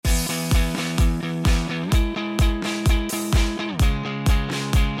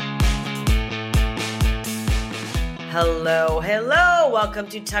Hello. Welcome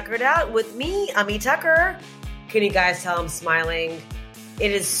to Tuckered Out with me, Ami Tucker. Can you guys tell I'm smiling?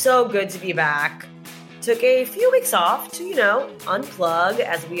 It is so good to be back. Took a few weeks off to, unplug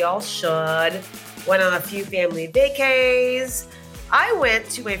as we all should. Went on a few family vacays. I went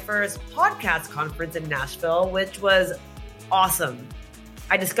to my first podcast conference in Nashville, which was awesome.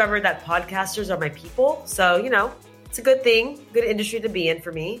 I discovered that podcasters are my people. So, it's a good thing, good industry to be in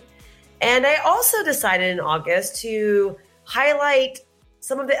for me. And I also decided in August to highlight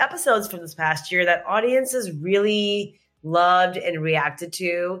some of the episodes from this past year that audiences really loved and reacted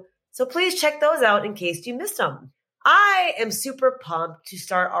to. So please check those out in case you missed them. I am super pumped to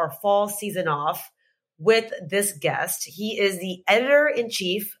start our fall season off with this guest. He is the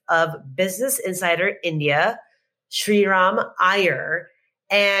editor-in-chief of Business Insider India, Sriram Iyer,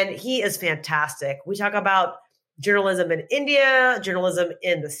 and he is fantastic. We talk about journalism in India, journalism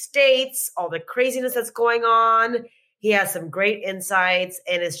in the States, all the craziness that's going on. He has some great insights,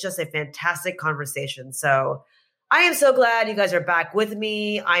 and it's just a fantastic conversation. So I am so glad you guys are back with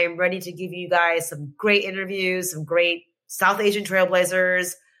me. I am ready to give you guys some great interviews, some great South Asian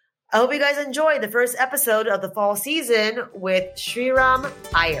trailblazers. I hope you guys enjoy the first episode of the fall season with Sriram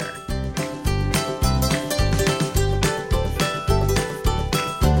Iyer.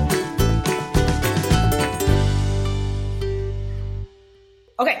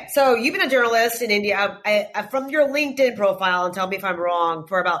 Okay, so you've been a journalist in India from your LinkedIn profile, and tell me if I'm wrong,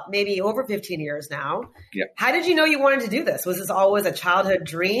 for about maybe over 15 years now. Yeah. How did you know you wanted to do this? Was this always a childhood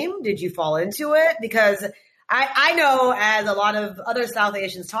dream? Did you fall into it? Because I know, as a lot of other South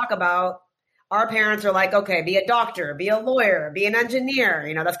Asians talk about, our parents are like, okay, be a doctor, be a lawyer, be an engineer.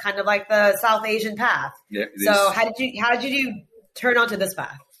 That's kind of like the South Asian path. Yeah. So how did you turn onto this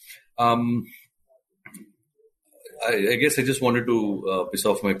path? I guess I just wanted to piss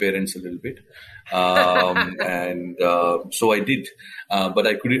off my parents a little bit, and so I did, but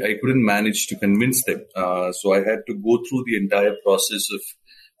I couldn't manage to convince them. So I had to go through the entire process of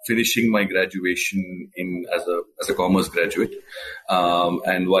finishing my graduation as a commerce graduate,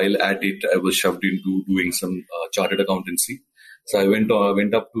 and while at it, I was shoved into doing some chartered accountancy. So I went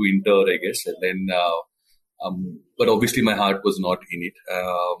up to inter, I guess, and then, but obviously my heart was not in it.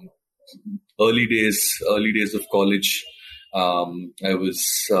 Early days of college, I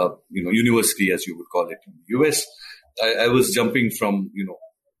was, university, as you would call it in the US. I was jumping from,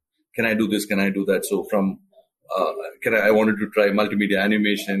 can I do this? Can I do that? So I wanted to try multimedia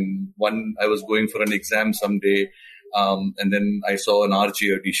animation. I was going for an exam someday. And then I saw an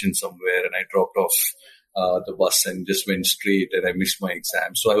RJ audition somewhere and I dropped off, the bus and just went straight and I missed my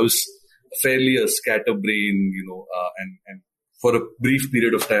exam. So I was fairly a scatterbrain, and for a brief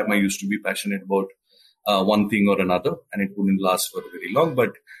period of time, I used to be passionate about one thing or another, and it wouldn't last for very long.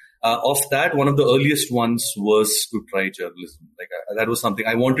 But of that, one of the earliest ones was to try journalism. That was something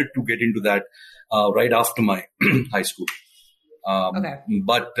I wanted to get into that right after my high school. Okay.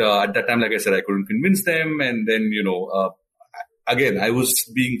 But at that time, like I said, I couldn't convince them. And then, again, I was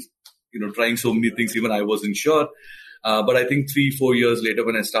trying so many things, even I wasn't sure. But I think 3-4 years later,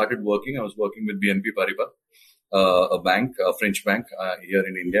 when I started working, I was working with BNP Paribas. A bank, a French bank here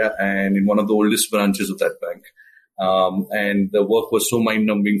in India, and in one of the oldest branches of that bank. And the work was so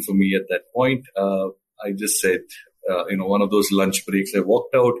mind-numbing for me at that point. I just said, one of those lunch breaks, I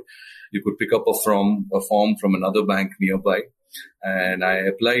walked out. You could pick up a form from another bank nearby, and I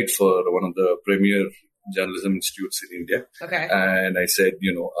applied for one of the premier journalism institutes in India. Okay. And I said,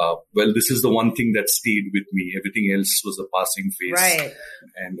 well, this is the one thing that stayed with me. Everything else was a passing phase. Right.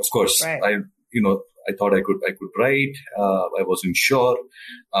 And of course, right. I thought I could write. I wasn't sure.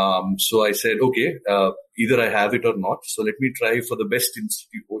 So I said, okay, either I have it or not. So let me try for the best,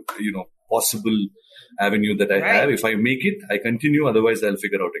 possible avenue that I have. If I make it, I continue. Otherwise, I'll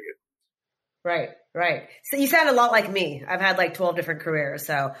figure out again. Right. So you sound a lot like me. I've had like 12 different careers.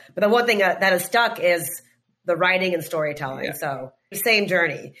 But the one thing that has stuck is the writing and storytelling. Yeah. So same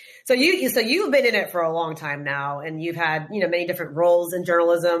journey. So you've been in it for a long time now, and you've had, many different roles in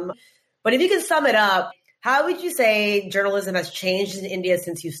journalism. But if you can sum it up, how would you say journalism has changed in India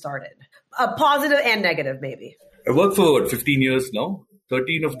since you started? Positive and negative, maybe. I worked for 15 years now.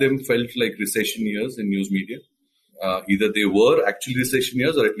 13 of them felt like recession years in news media. Either they were actually recession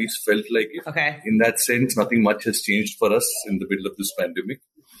years or at least felt like it. Okay. In that sense, nothing much has changed for us in the middle of this pandemic.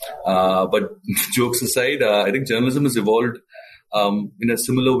 But jokes aside, I think journalism has evolved in a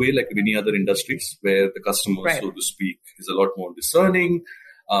similar way like any other industries where the customer, so to speak, is a lot more discerning.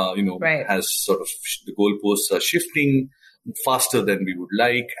 Has sort of the goalposts are shifting faster than we would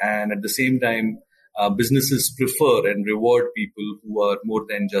like. And at the same time, businesses prefer and reward people who are more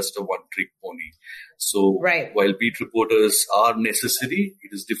than just a one-trick pony. So while beat reporters are necessary, it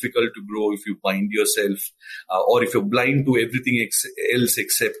is difficult to grow if you bind yourself or if you're blind to everything else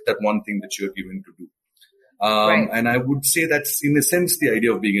except that one thing that you're given to do. And I would say that's, in a sense, the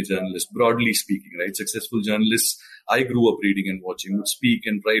idea of being a journalist, broadly speaking, right? Successful journalists I grew up reading and watching would speak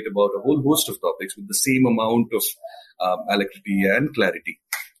and write about a whole host of topics with the same amount of alacrity and clarity.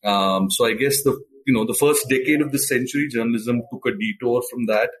 So I guess the first decade of the century, journalism took a detour from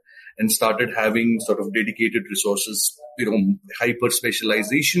that and started having sort of dedicated resources, hyper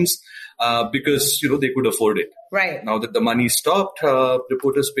specializations, because, they could afford it. Right. Now that the money stopped,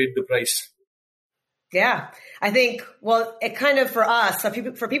 reporters paid the price. Yeah, I think, it kind of, for us,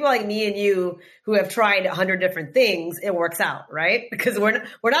 for people like me and you who have tried 100 different things, it works out, right? Because we're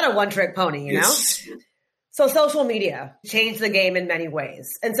not a one-trick pony, you know? So social media changed the game in many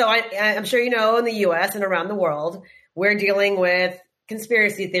ways. And so I'm sure in the US and around the world, we're dealing with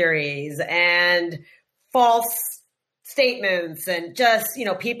conspiracy theories and false statements and just,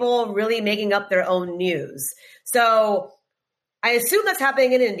 people really making up their own news. So I assume that's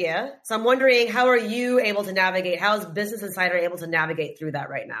happening in India. So I'm wondering, how are you able to navigate? How is Business Insider able to navigate through that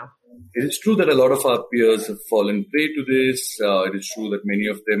right now? It is true that a lot of our peers have fallen prey to this. It is true that many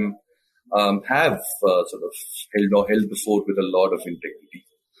of them have sort of held the fort with a lot of integrity.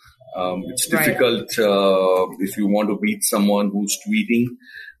 It's difficult if you want to beat someone who's tweeting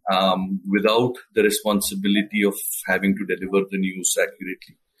without the responsibility of having to deliver the news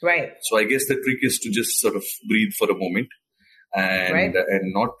accurately. Right. So I guess the trick is to just sort of breathe for a moment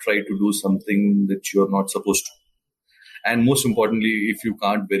and not try to do something that you're not supposed to. And most importantly, if you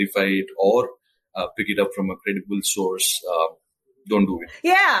can't verify it or pick it up from a credible source, don't do it.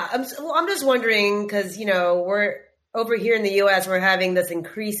 Yeah. I'm just wondering because, we're over here in the U.S., we're having this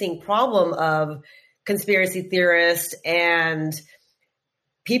increasing problem of conspiracy theorists and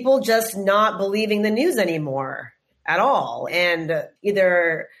people just not believing the news anymore at all. And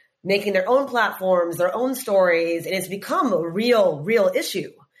either making their own platforms, their own stories, and it's become a real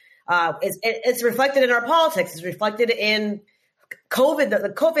issue. It's reflected in our politics. It's reflected in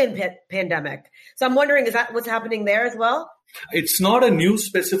the COVID pandemic. So I'm wondering, is that what's happening there as well? It's not a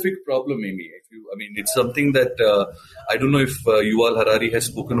news-specific problem, Amy. It's something that I don't know if Yuval Harari has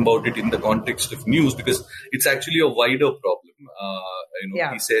spoken about it in the context of news, because it's actually a wider problem.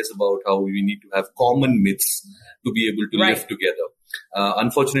 He says about how we need to have common myths to be able to live together.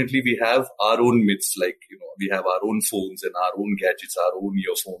 Unfortunately, we have our own myths, we have our own phones and our own gadgets, our own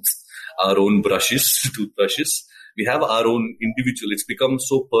earphones, our own toothbrushes. We have our own individual. It's become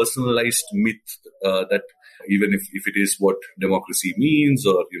so personalized myth that even if it is what democracy means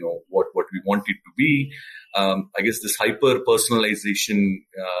or, what we want it to be, I guess this hyper personalization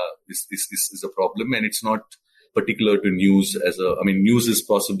is a problem, and it's not particular to news news is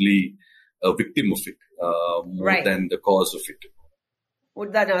possibly a victim of it more than the cause of it. Well,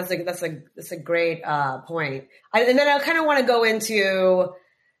 that's a great point. And then I kind of want to go into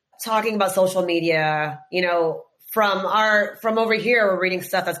talking about social media. From over here, we're reading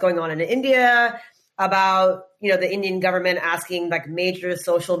stuff that's going on in India about the Indian government asking major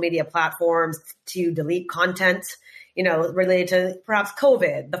social media platforms to delete content related to perhaps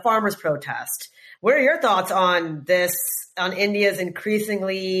COVID, the farmers' protest. What are your thoughts on this? On India's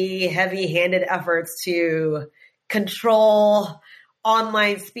increasingly heavy-handed efforts to control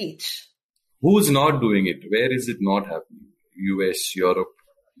online speech? Who is not doing it? Where is it not happening? US, Europe,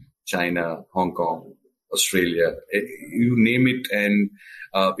 China, Hong Kong, Australia, you name it. And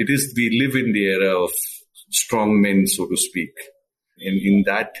we live in the era of strong men, so to speak. And in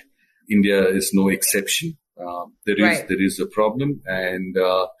that, India is no exception. There is a problem, and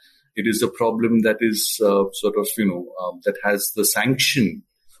it is a problem that is that has the sanction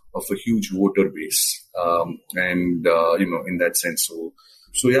of a huge voter base. In that sense.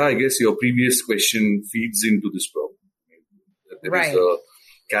 So yeah, I guess your previous question feeds into this problem. There is a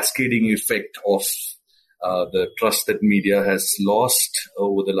cascading effect of the trust that media has lost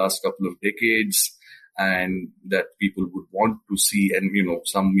over the last couple of decades, and that people would want to see. And,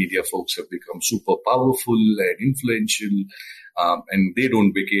 some media folks have become super powerful and influential, and they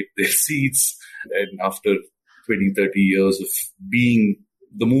don't vacate their seats. And after 20, 30 years of being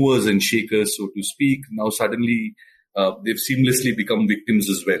the movers and shakers, so to speak, now suddenly they've seamlessly become victims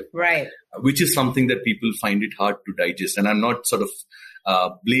as well. Right. Which is something that people find it hard to digest. And I'm not sort of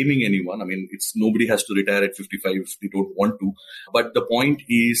blaming anyone. Nobody has to retire at 55 if they don't want to. But the point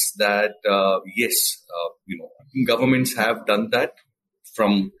is that, governments have done that,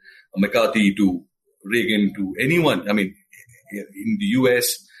 from McCarthy to Reagan to anyone. In the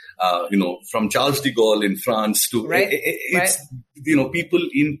US, from Charles de Gaulle in France to people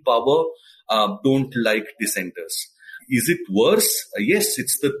in power don't like dissenters. Is it worse? Yes,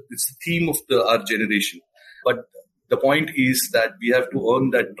 it's the theme of our generation. But the point is that we have to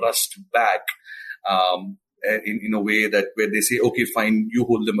earn that trust back in a way that where they say, okay, fine, you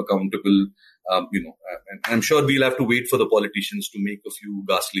hold them accountable. And I'm sure we'll have to wait for the politicians to make a few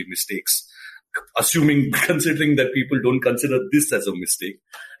ghastly mistakes, considering that people don't consider this as a mistake.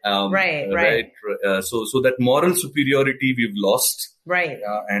 Right. So that moral superiority we've lost. Right.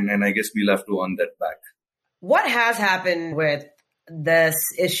 And I guess we'll have to earn that back. What has happened with this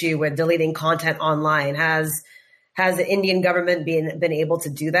issue with deleting content online? Has the Indian government been able to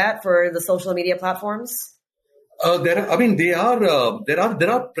do that for the social media platforms? There are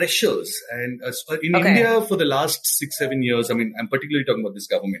pressures, and in India for the last 6-7 years. I'm particularly talking about this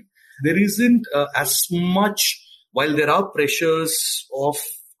government. There isn't as much. While there are pressures of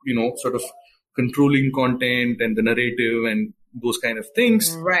sort of controlling content and the narrative and those kind of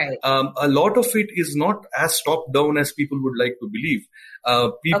things. Right. A lot of it is not as top down as people would like to believe.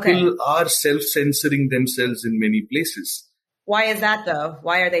 People are self-censoring themselves in many places. Why is that though?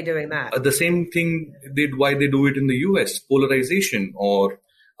 Why are they doing that? The same thing why they do it in the US, polarization or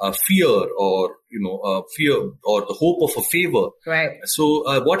fear or the hope of a favor. Right.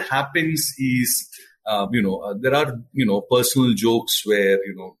 So what happens is, there are, personal jokes where,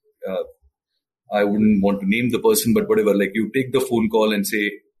 I wouldn't want to name the person, but whatever, like you take the phone call and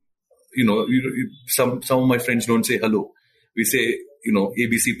say, some of my friends don't say hello. We say,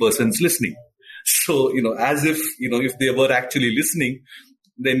 ABC person's listening. So, as if, if they were actually listening,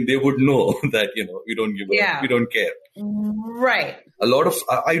 then they would know that, we don't care. Right. A lot of,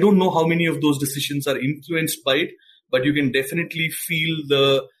 I don't know how many of those decisions are influenced by it, but you can definitely feel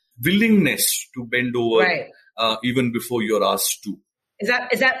the willingness to bend over even before you're asked to. Is that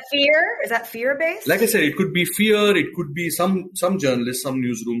fear? Is that fear based? Like I said, it could be fear. It could be some journalists, some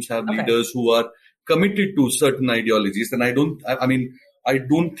newsrooms have leaders who are committed to certain ideologies. And I don't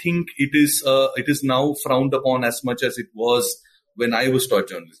think it is now frowned upon as much as it was when I was taught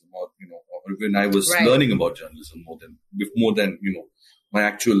journalism or when I was learning about journalism more than my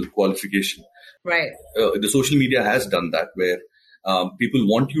actual qualification. Right. The social media has done that where people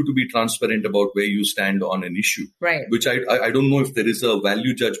want you to be transparent about where you stand on an issue, right? Which I don't know if there is a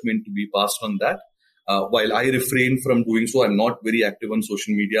value judgment to be passed on that. While I refrain from doing so, I'm not very active on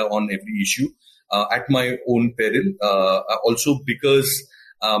social media on every issue at my own peril. Also because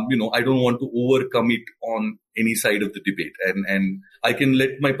I don't want to overcome it on any side of the debate, and I can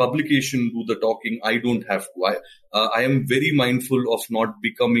let my publication do the talking. I don't have to. I am very mindful of not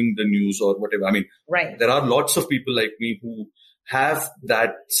becoming the news or whatever. There are lots of people like me who have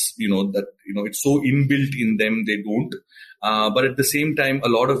that, it's so inbuilt in them, they don't. But at the same time, a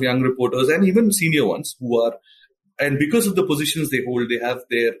lot of young reporters and even senior ones and because of the positions they hold, they have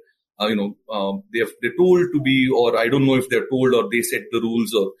their, they're told to be, or I don't know if they're told or they set the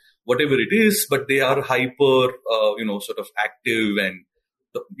rules or whatever it is, but they are hyper, sort of active and,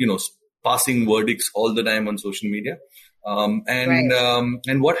 passing verdicts all the time on social media.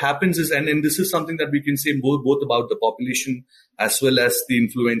 And what happens is, and this is something that we can say both about the population as well as the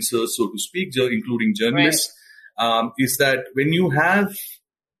influencers, so to speak, including journalists, is that when you have,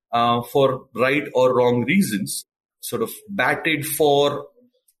 for right or wrong reasons, sort of batted for,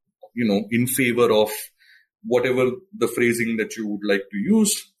 in favor of whatever the phrasing that you would like to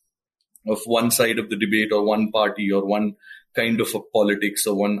use of one side of the debate or one party or one kind of a politics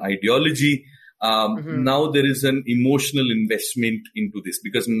or one ideology. Now there is an emotional investment into this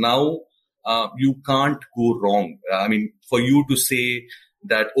because now you can't go wrong. For you to say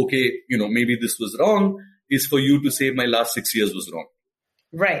that, okay, maybe this was wrong is for you to say my last 6 years was wrong.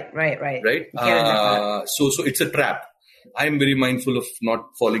 Right. So it's a trap. I am very mindful of not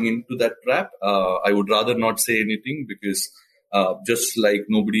falling into that trap. I would rather not say anything because just like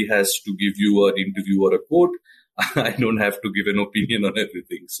nobody has to give you an interview or a quote, I don't have to give an opinion on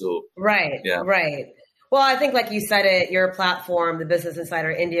everything. So right. Well, I think like you said it, your platform, the Business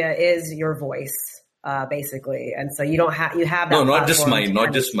Insider India, is your voice, basically, and so you have that. No, not just mine. It's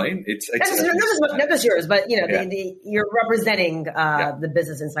not just yours, but you're representing the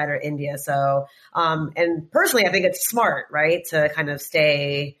Business Insider India. So, and personally, I think it's smart, right, to kind of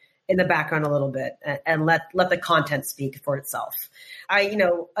stay in the background a little bit and let the content speak for itself.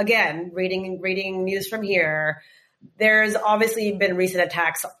 Again, reading news from here, there's obviously been recent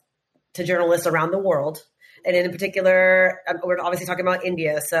attacks to journalists around the world. And in particular, we're obviously talking about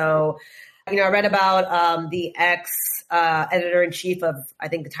India. So, I read about the ex-editor-in-chief of, I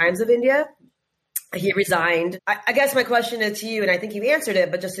think, the Times of India, He resigned. I guess my question is to you, and I think you answered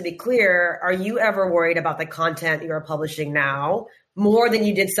it, but just to be clear, are you ever worried about the content you're publishing now more than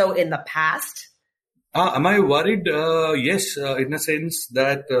you did so in the past? Am I worried? Yes, in a sense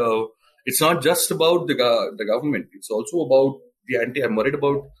that it's not just about the government. It's also about the anti. I'm worried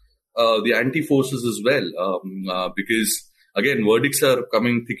about the anti forces as well, because again, verdicts are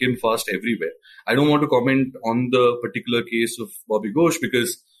coming thick and fast everywhere. I don't want to comment on the particular case of Bobby Ghosh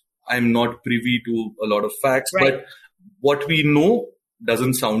because I'm not privy to a lot of facts, right. But what we know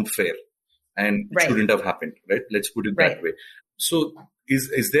doesn't sound fair and it shouldn't have happened, right? Let's put it that way. So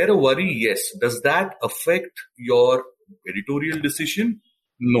is there a worry? Yes. Does that affect your editorial decision?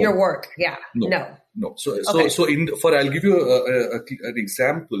 No. Your work? Yeah. No. So I'll give you an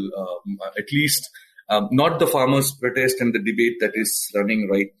example, at least not the farmers' protest and the debate that is running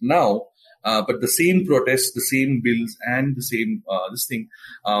right now, but the same protests, the same bills, and the same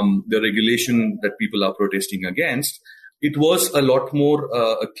the regulation that people are protesting against. It was a lot more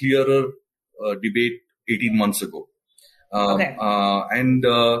a clearer debate 18 months ago. And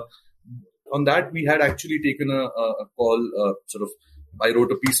on that, we had actually taken a call, I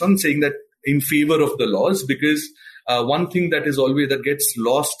wrote a piece on saying that in favor of the laws, because one thing that is always that gets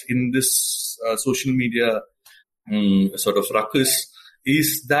lost in this social media ruckus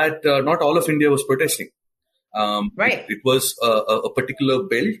is that not all of India was protesting. It was a particular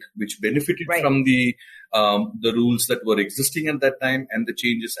belt which benefited from the rules that were existing at that time and the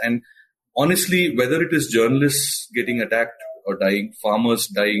changes. And honestly, whether it is journalists getting attacked or dying, farmers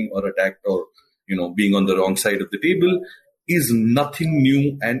dying or attacked, or being on the wrong side of the table, is nothing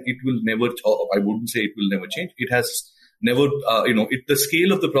new, and it will never. I wouldn't say it will never change. It has never. The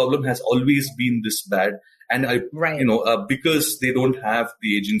scale of the problem has always been this bad, and because they don't have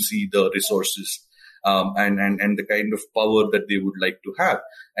the agency, the resources, and the kind of power that they would like to have.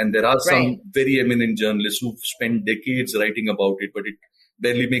 And there are some very eminent journalists who've spent decades writing about it, but it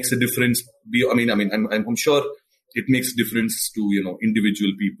barely makes a difference. I'm sure it makes a difference to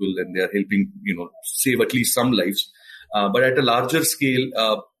individual people, and they are helping save at least some lives. But at a larger scale,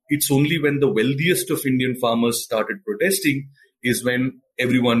 it's only when the wealthiest of Indian farmers started protesting is when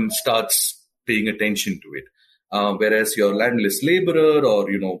everyone starts paying attention to it. Whereas your landless laborer or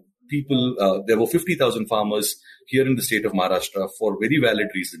people, there were 50,000 farmers here in the state of Maharashtra for very valid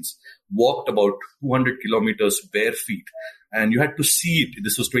reasons, walked about 200 kilometers bare feet. And you had to see it.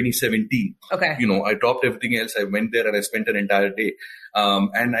 This was 2017. Okay. I dropped everything else. I went there and I spent an entire day.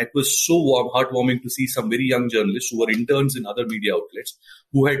 And it was so heartwarming to see some very young journalists who were interns in other media outlets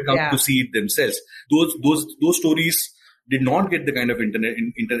who had come to see it themselves. Those stories did not get the kind of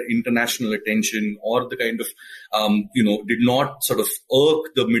international attention, or the kind of, did not sort of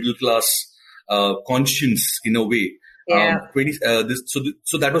irk the middle class conscience in a way. Yeah.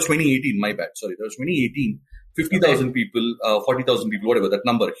 So that was 2018. My bad. Sorry, that was 2018. 50,000 people, 40,000 people, whatever that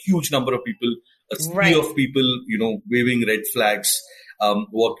number, a huge number of people, a sea of people, waving red flags,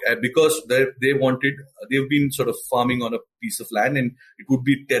 because they've been sort of farming on a piece of land, and it would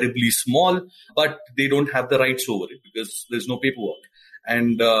be terribly small, but they don't have the rights over it because there's no paperwork.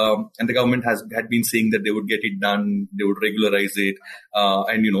 And the government had been saying that they would get it done, they would regularize it.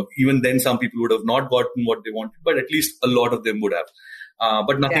 And even then some people would have not gotten what they wanted, but at least a lot of them would have.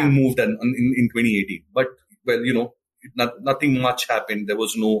 But nothing moved in 2018. But, nothing much happened. There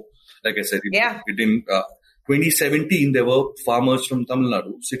was no, like I said, it didn't. 2017, there were farmers from Tamil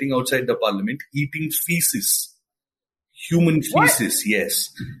Nadu sitting outside the parliament eating feces, human feces. What?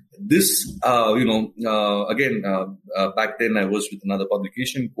 Yes. This, again, back then I was with another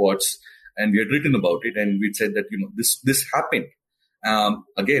publication, Quartz, and we had written about it, and we'd said that, this happened.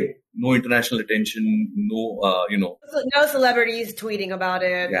 Again, no international attention, no celebrities tweeting about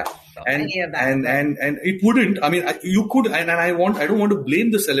it. Yeah. And it wouldn't, you could, and I don't want to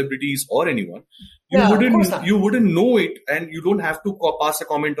blame the celebrities or anyone. You wouldn't know it, and you don't have to pass a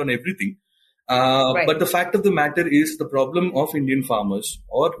comment on everything. But the fact of the matter is, the problem of Indian farmers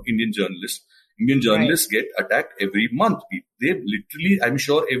or Indian journalists get attacked every month. They literally, I'm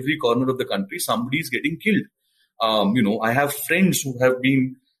sure every corner of the country, somebody is getting killed. I have friends who have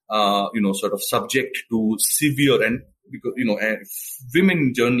been, sort of subject to severe, and because,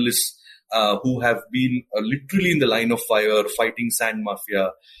 women journalists, who have been literally in the line of fire, fighting sand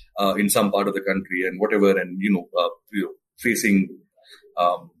mafia, in some part of the country and whatever, and, facing,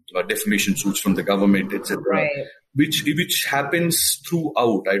 defamation suits from the government, etc., which happens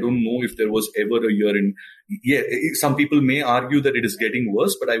throughout. I don't know if there was ever a year some people may argue that it is getting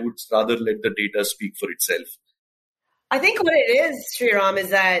worse, but I would rather let the data speak for itself. I think what it is, Sriram, is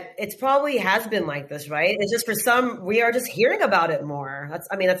that it's probably has been like this, right? It's just for some, we are just hearing about it more. That's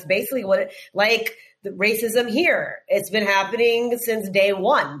basically what it, like the racism here. It's been happening since day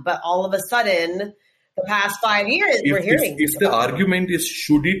one, but all of a sudden, the past 5 years, we're hearing. If the argument is,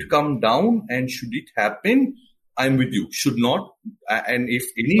 should it come down and should it happen? I'm with you. Should not. And if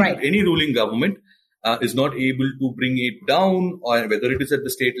any ruling government is not able to bring it down, or whether it is at the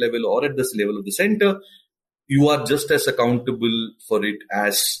state level or at the level of the center, you are just as accountable for it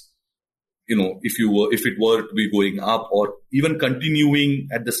as, if it were to be going up, or even continuing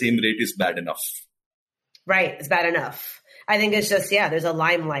at the same rate is bad enough. Right. It's bad enough. I think it's just, there's a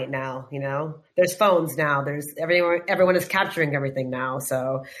limelight now, there's phones now, there's everyone is capturing everything now.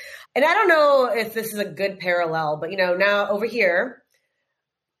 So, and I don't know if this is a good parallel, but now over here,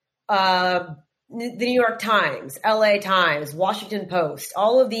 the New York Times, LA Times, Washington Post,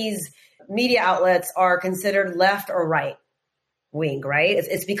 all of these media outlets are considered left or right wing, right?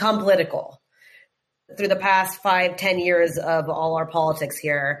 It's become political through the past 5-10 years of all our politics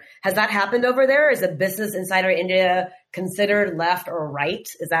here. Has that happened over there? Is the Business Insider India considered left or right?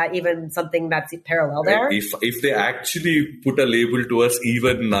 Is that even something that's parallel there? If they actually put a label to us,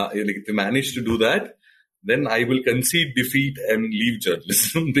 even if they manage to do that, then I will concede defeat and leave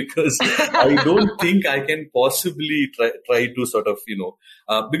journalism, because I don't think I can possibly try to sort of,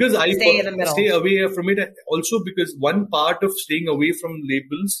 because I stay away from it. Also, because one part of staying away from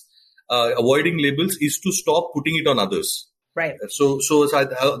labels, avoiding labels, is to stop putting it on others. Right. So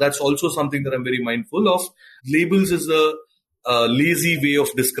that's also something that I'm very mindful of. Labels is a lazy way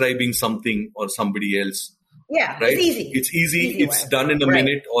of describing something or somebody else. Yeah, right? It's easy. It's done in a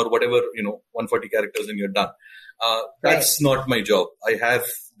minute or whatever, 140 characters and you're done. That's not my job. I have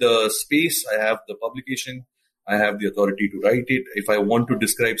the space, I have the publication, I have the authority to write it. If I want to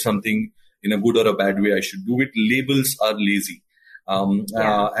describe something in a good or a bad way, I should do it. Labels are lazy.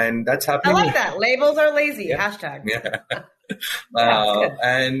 And that's happening. I like that. Labels are lazy. Yeah. Hashtag. Yeah.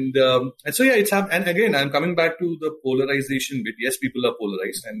 And so, it's happening. And again, I'm coming back to the polarization bit. Yes, people are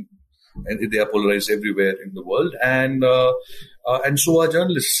polarized, and they are polarized everywhere in the world, and so are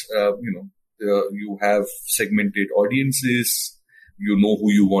journalists. You have segmented audiences. You know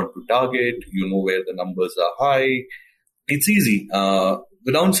who you want to target. You know where the numbers are high. It's easy.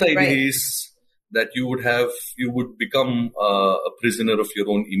 The downside is that you would become a prisoner of your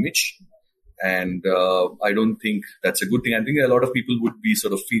own image, and I don't think that's a good thing. I think a lot of people would be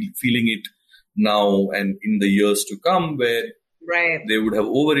sort of feeling it now and in the years to come, where they would have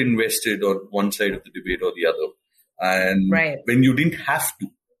over-invested on one side of the debate or the other. And when you didn't have to,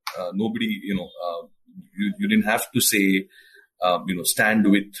 nobody, you didn't have to say, stand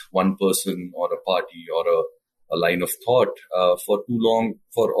with one person or a party or a line of thought for too long,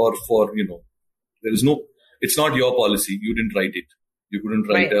 there is no, it's not your policy. You didn't write it. You couldn't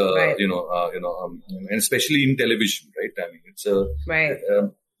write, and especially in television, right? I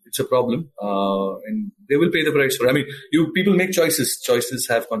mean, it's a problem, and they will pay the price for it. I mean, people make choices. Choices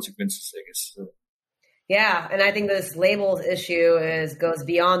have consequences, I guess. So. Yeah, and I think this labels issue goes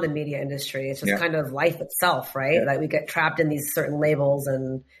beyond the media industry. It's just kind of life itself, right? Yeah. That we get trapped in these certain labels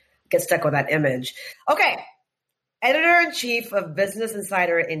and get stuck with that image. Okay, Editor-in-Chief of Business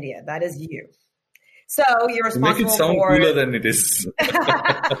Insider India. That is you. So you're responsible for... You make it sound cooler than it is. It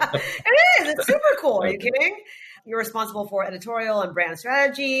is. It's super cool. Are you kidding? You're responsible for editorial and brand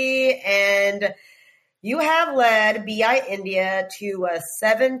strategy, and you have led BI India to a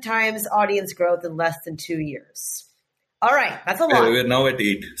 7 times audience growth in less than 2 years. All right, that's a lot. We're now at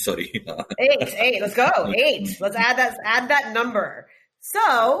 8. Sorry. 8. Let's go. 8. Let's add that number.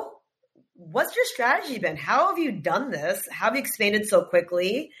 So, what's your strategy been? How have you done this? How have you expanded so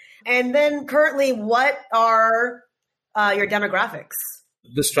quickly? And then currently, what are your demographics?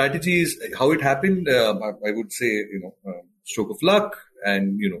 The strategy is how it happened. I would say, stroke of luck,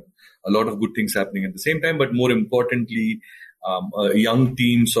 and a lot of good things happening at the same time. But more importantly, a young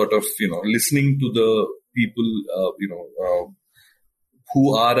team sort of listening to the people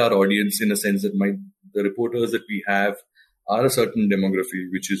who are our audience, in a sense that the reporters that we have are a certain demography,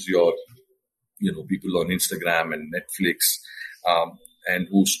 which is your people on Instagram and Netflix. And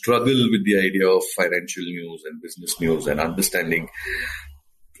who struggle with the idea of financial news and business news and understanding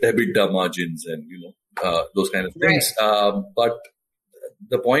EBITDA margins and, those kind of things. But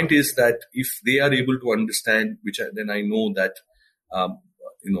the point is that if they are able to understand, then I know that,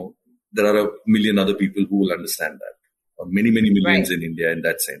 there are a million other people who will understand that, or many, many millions in India in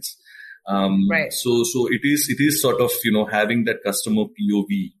that sense. So it is sort of, having that customer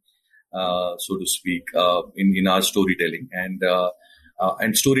POV, so to speak, in our storytelling. And,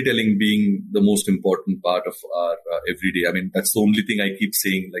 and storytelling being the most important part of our everyday. I mean, that's the only thing I keep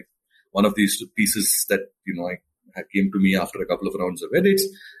saying. Like one of these pieces that, I came to me after a couple of rounds of edits,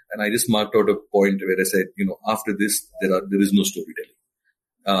 and I just marked out a point where I said, after this, there is no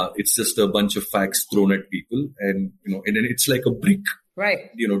storytelling. It's just a bunch of facts thrown at people, and and then it's like a brick.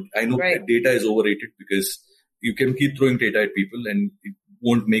 Right. I know data is overrated because you can keep throwing data at people and it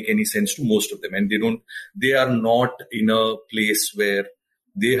won't make any sense to most of them. And they are not in a place where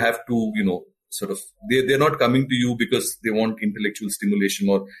they have to, they're not coming to you because they want intellectual stimulation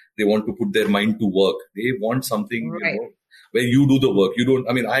or they want to put their mind to work. They want something, where you do the work. You don't,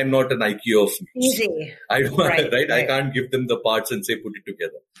 I'm not an IKEA of easy. I don't, right? I can't give them the parts and say, put it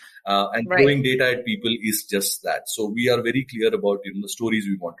together. And throwing data at people is just that. So we are very clear about, the stories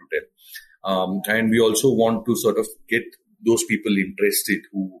we want to tell. And we also want to sort of get those people interested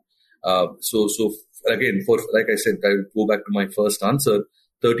who, so again, like I said, I go back to my first answer.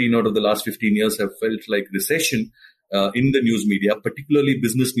 13 out of the last 15 years have felt like recession, in the news media, particularly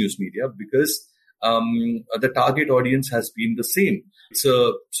business news media, because the target audience has been the same. It's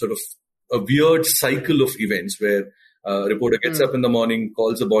a sort of a weird cycle of events where a reporter gets up in the morning,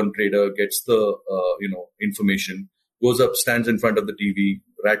 calls a bond trader, gets the information, goes up, stands in front of the TV,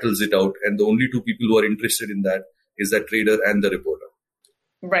 rattles it out, and the only two people who are interested in that is that trader and the reporter.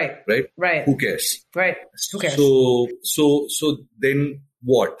 Right. Who cares? Right. Who cares? So then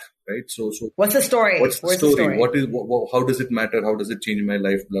what? Right. So what's the story? What's the story? How does it matter? How does it change my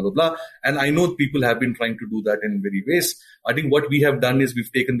life? Blah, blah, blah. And I know people have been trying to do that in many ways. I think what we have done is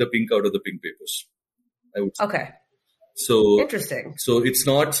we've taken the pink out of the pink papers, I would say. Okay. So interesting. So it's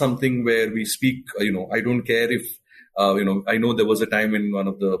not something where we speak, I don't care if, I know there was a time in one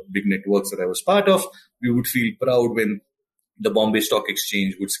of the big networks that I was part of, we would feel proud when the Bombay Stock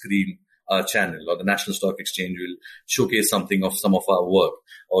Exchange would screen our channel, or the National Stock Exchange will showcase something of some of our work,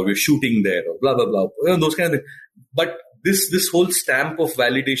 or we're shooting there, or blah, blah, blah, those kind of things. But this whole stamp of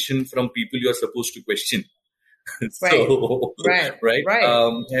validation from people you are supposed to question. Right.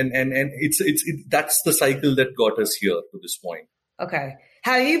 And it's that's the cycle that got us here to this point. Okay.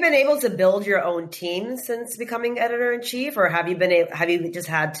 Have you been able to build your own team since becoming editor-in-chief, or have you just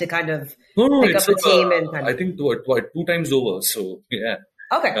had to kind of pick up a team and kind of... I think two times over. So yeah.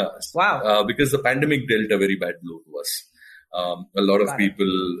 Okay. Wow. Because the pandemic dealt a very bad blow to us. A lot of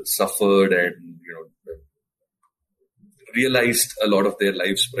people suffered and realized a lot of their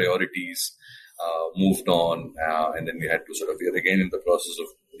life's priorities, moved on, and then we had to we are again in the process of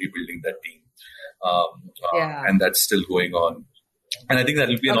rebuilding that team. And that's still going on. And I think that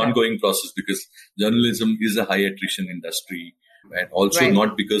will be an ongoing process because journalism is a high attrition industry. And also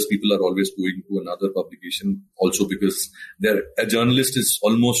not because people are always going to another publication, also because a journalist is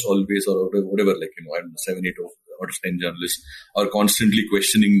almost always, or whatever, 7, 8 out of 10 journalists are constantly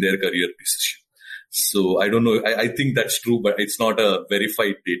questioning their career decision. So I don't know. I think that's true, but it's not a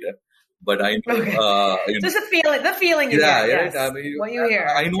verified data. But I know, just the feeling you get. Yes. What you hear.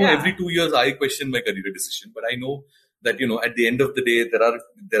 I know every 2 years I question my career decision, but I know that, at the end of the day,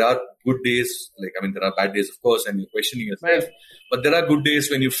 there are good days. There are bad days, of course, and you're questioning yourself. But there are good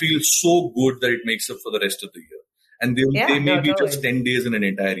days when you feel so good that it makes up for the rest of the year. And they may be just 10 days in an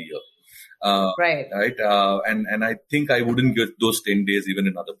entire year. Right. And I think I wouldn't get those 10 days even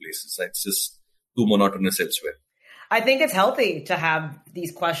in other places. It's just too monotonous elsewhere. I think it's healthy to have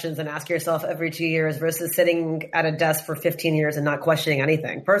these questions and ask yourself every 2 years versus sitting at a desk for 15 years and not questioning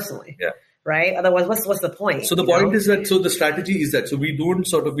anything personally. Yeah. Right? Otherwise, what's the point? So the point is that, the strategy is that, so we don't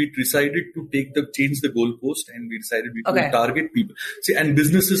we decided to change the goalpost, and we decided we could target people. See, and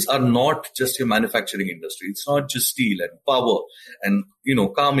businesses are not just your manufacturing industry. It's not just steel and power and,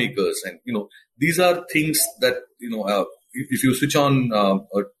 car makers. And, these are things that, if you switch on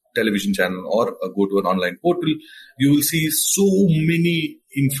a television channel or go to an online portal, you will see so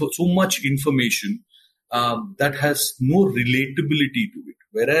much information that has no relatability to it.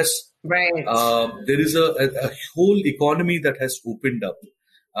 Whereas there is a whole economy that has opened up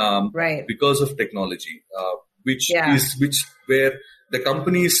because of technology, where the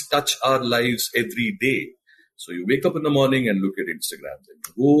companies touch our lives every day. So you wake up in the morning and look at Instagram, then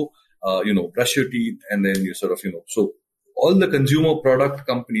you go, brush your teeth, and then you so all the consumer product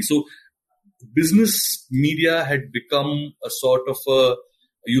companies. So business media had become a sort of a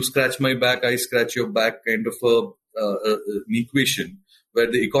you scratch my back, I scratch your back kind of an equation, where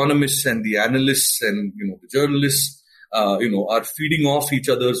the economists and the analysts and, the journalists, are feeding off each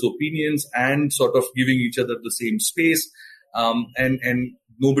other's opinions and sort of giving each other the same space. And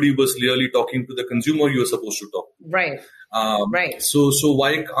nobody was really talking to the consumer you were supposed to talk to. Right. So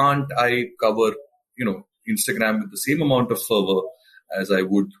why can't I cover, Instagram with the same amount of fervor as I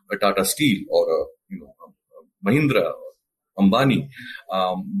would a Tata Steel or a Mahindra or Ambani.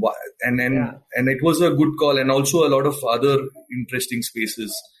 And it was a good call, and also a lot of other interesting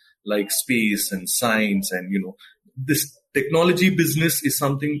spaces like space and science, and this technology business is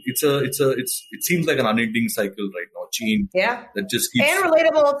something. It seems like an unending cycle right now. Chain that just keeps and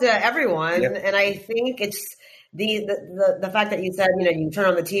relatable to everyone. Yeah. And I think it's the fact that you said you turn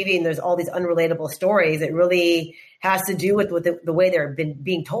on the TV and there's all these unrelatable stories. It really has to do with the way they're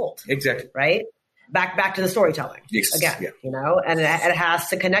being told. Exactly. Right. Back to the storytelling again, and it has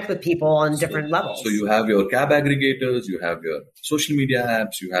to connect with people on different levels. So you have your cab aggregators, you have your social media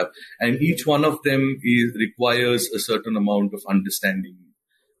apps, and each one of them requires a certain amount of understanding,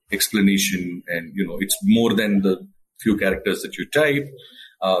 explanation, and it's more than the few characters that you type.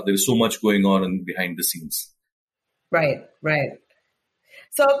 There is so much going on behind the scenes. Right.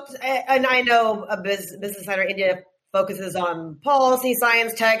 So, and I know Business Insider India focuses on policy,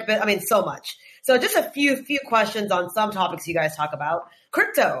 science, tech, but so much. So just a few questions on some topics you guys talk about.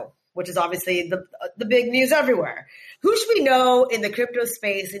 Crypto, which is obviously the big news everywhere. Who should we know in the crypto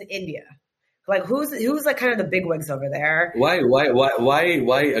space in India? Like who's like kind of the bigwigs over there? Why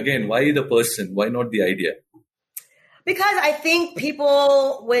again? Why the person? Why not the idea? Because I think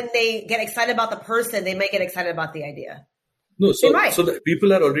people, when they get excited about the person, they might get excited about the idea. No, so the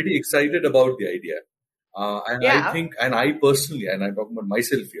people are already excited about the idea. I think, and I personally, and I'm talking about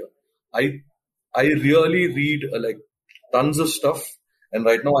myself here, I really read like tons of stuff. And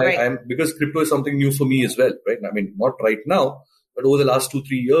right now I'm, because crypto is something new for me as well, right? I mean, not right now, but over the last 2-3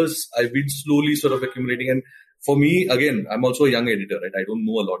 years, I've been slowly sort of accumulating. And for me, again, I'm also a young editor, right? I don't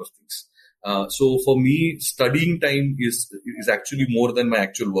know a lot of things. So for me, studying time is actually more than my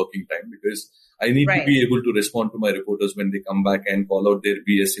actual working time, because I need to be able to respond to my reporters when they come back and call out their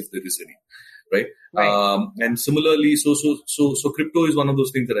BS if there is any. Right. And similarly, so crypto is one of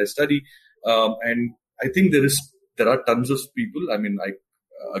those things that I study. And I think there are tons of people. I mean, I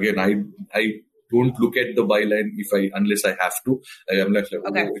don't look at the byline unless I have to. I'm like,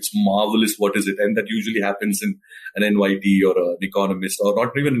 it's marvelous. What is it? And that usually happens in an NYT or an economist, or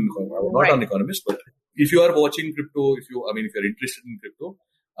not even an economist. But if you are watching crypto, if you're interested in crypto,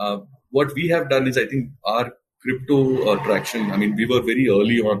 what we have done is, I think our crypto traction. I mean, we were very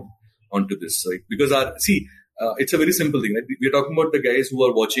early onto this, right? Because it's a very simple thing, right? We're talking about the guys who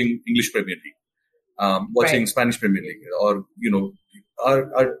are watching English Premier League, watching Spanish Premier League, or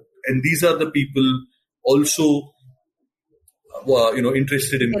and these are the people also,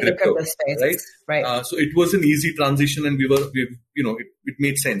 interested in crypto, right? So it was an easy transition, and it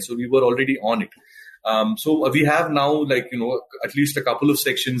made sense. So we were already on it. So we have now, at least a couple of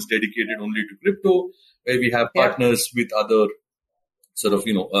sections dedicated only to crypto, where we have partners with other sort of,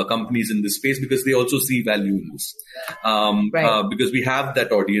 companies in this space, because they also see value in this. Because we have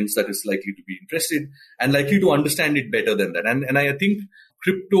that audience that is likely to be interested and likely to understand it better than that. And I think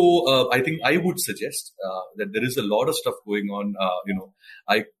crypto, I think I would suggest that there is a lot of stuff going on.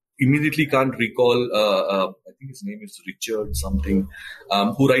 I immediately can't recall, I think his name is Richard something,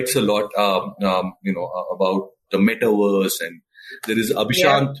 who writes a lot, about the metaverse. And there is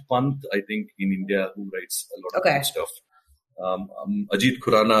Abhishant Pant, I think, in India, who writes a lot of good stuff. Ajit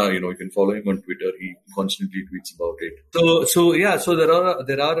Khurana, you can follow him on Twitter. He constantly tweets about it. So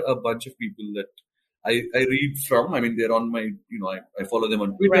there are a bunch of people that I read from. I mean, they're on my, I follow them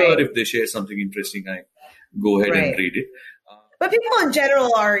on Twitter. Right. If they share something interesting, I go ahead and read it. But people in general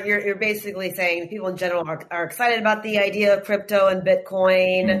you're basically saying people in general are excited about the idea of crypto and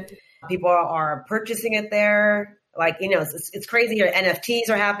Bitcoin. Mm-hmm. People are purchasing it there. Like, it's crazy. NFTs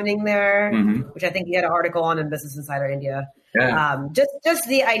are happening there, which I think you had an article on in Business Insider India. Yeah. Just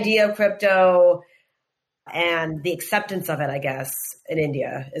the idea of crypto and the acceptance of it, I guess, in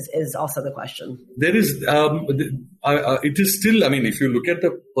India is also the question. There is, it is still, I mean, if you look at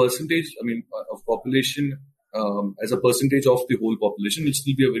the percentage, I mean, of population, as a percentage of the whole population, it'll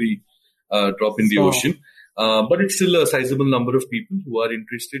still be a very drop in the ocean. But it's still a sizable number of people who are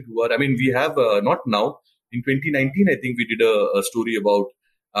interested, we have, not now, in 2019, I think we did a story about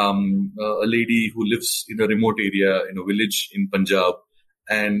a lady who lives in a remote area in a village in Punjab,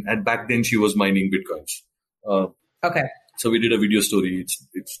 and back then she was mining bitcoins. So we did a video story.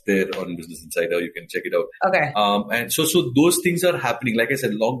 It's there on Business Insider. You can check it out. Okay. And so those things are happening. Like I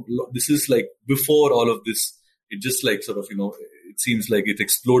said, this is like before all of this. It just like sort of it seems like it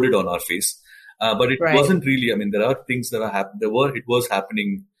exploded on our face, but it wasn't really. I mean, there are things that are happening. It was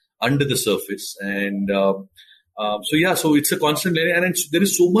happening under the surface, and so it's a constant area, and there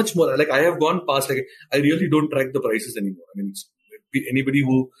is so much more. Like I have gone past. Like I really don't track the prices anymore. I mean, anybody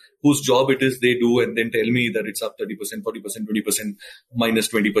whose job it is they do and then tell me that it's up 30%, 40%, 20%, minus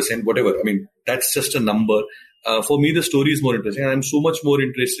 20%, whatever. I mean, that's just a number. For me, the story is more interesting. And I'm so much more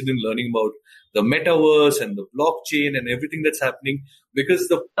interested in learning about the metaverse and the blockchain and everything that's happening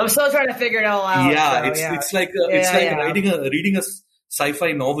because I'm still trying to figure it all out. It's like reading a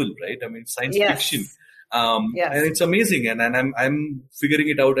sci-fi novel, right? I mean, science fiction. And it's amazing, and I'm figuring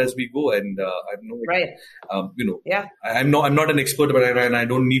it out as we go, and I'm not an expert, but I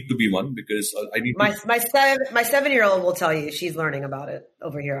don't need to be one because I need my 7-year-old will tell you she's learning about it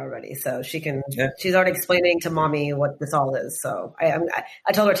over here already, so she can. Yeah. She's already explaining to mommy what this all is. So I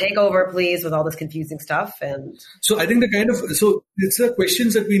told her take over, please, with all this confusing stuff, and so I think it's the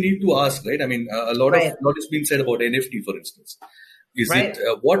questions that we need to ask, right? I mean, a lot has been said about NFT, for instance. Is it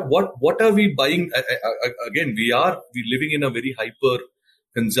what are we buying? Again, we're living in a very hyper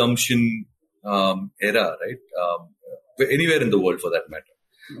consumption era, right? Anywhere in the world, for that matter.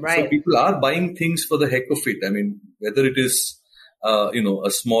 Right. So people are buying things for the heck of it. I mean, whether it is a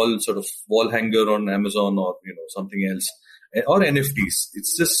small sort of wall hanger on Amazon or something else, or NFTs.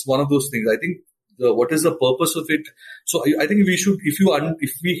 It's just one of those things. I think what is the purpose of it? So I think we should, if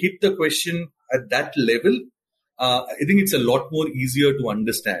we hit the question at that level. I think it's a lot more easier to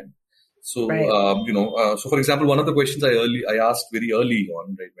understand. So, so for example, one of the questions I asked very early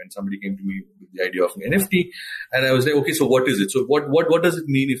on, right, when somebody came to me with the idea of an NFT, and I was like, okay, so what is it? So what does it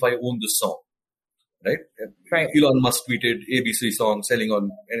mean if I own this song? Right? Elon Musk tweeted ABC song selling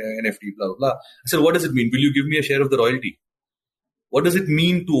on NFT, blah, blah, blah. I said, what does it mean? Will you give me a share of the royalty? What does it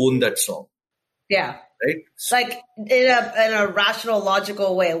mean to own that song? Yeah. Right? Like in a rational,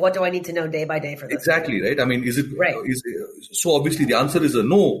 logical way, what do I need to know day by day for this? Exactly, right? I mean, is it right? So obviously the answer is a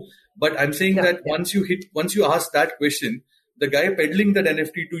no. But I'm saying that once you ask that question, the guy peddling that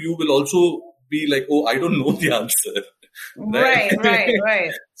NFT to you will also be like, oh, I don't know the answer. Right.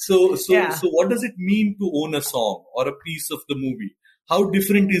 So what does it mean to own a song or a piece of the movie? How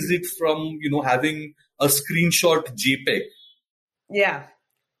different is it from, having a screenshot JPEG? Yeah.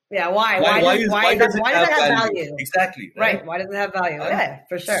 Yeah, why? Why does it have value? Exactly. Right. Why does it have value? Yeah,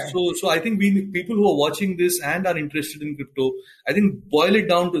 for sure. So I think people who are watching this and are interested in crypto, I think boil it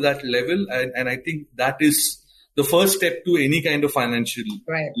down to that level. And I think that is the first step to any kind of financial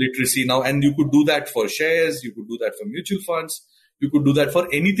literacy now. And you could do that for shares. You could do that for mutual funds. You could do that for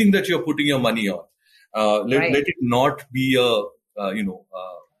anything that you're putting your money on. Let it not be a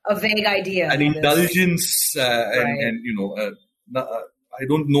vague idea. An indulgence I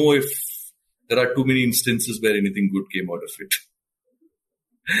don't know if there are too many instances where anything good came out of it.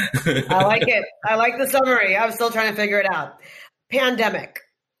 I like it. I like the summary. I'm still trying to figure it out. Pandemic.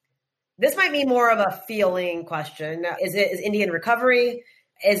 This might be more of a feeling question. Is India in recovery?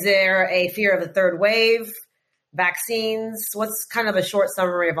 Is there a fear of a third wave? Vaccines? What's kind of a short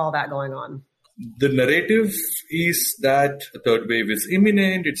summary of all that going on? The narrative is that a third wave is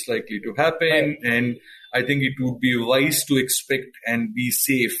imminent. It's likely to happen. And I think it would be wise to expect and be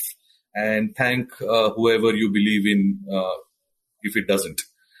safe and thank whoever you believe in if it doesn't.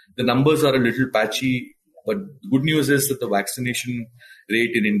 The numbers are a little patchy, but the good news is that the vaccination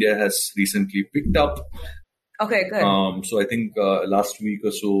rate in India has recently picked up. Okay, good. So I think last week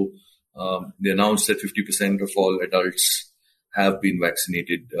or so, they announced that 50% of all adults have been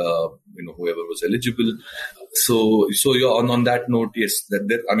vaccinated, whoever was eligible. So you're on that note, yes,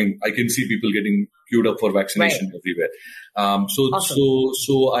 I can see people getting queued up for vaccination everywhere. Awesome.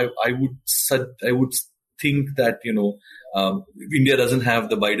 So I would think that, India doesn't have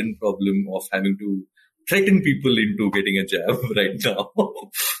the Biden problem of having to threaten people into getting a jab right now.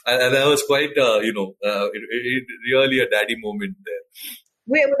 And that was quite, really a daddy moment there.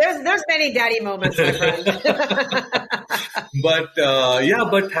 There's many daddy moments, my friend. But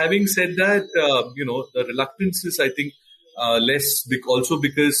having said that, the reluctance is, I think, less also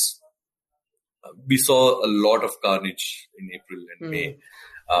because we saw a lot of carnage in April and May.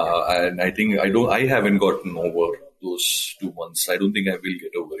 And I think I haven't gotten over those 2 months. I don't think I will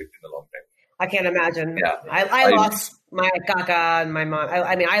get over it in a long time. I can't imagine. Yeah. I lost my kaka and my mom.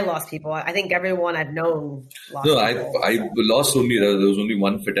 I lost people. I think everyone I've known lost people. I lost there was only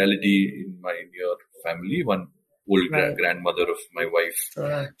one fatality in my near family, one old grandmother of my wife.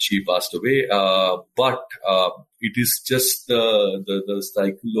 She passed away. But it is just the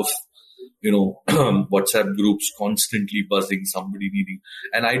cycle of, WhatsApp groups constantly buzzing, somebody needing,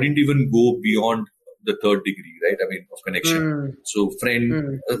 and I didn't even go beyond the third degree, right? I mean, of connection. So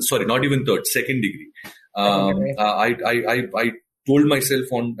sorry, not even third, second degree. I told myself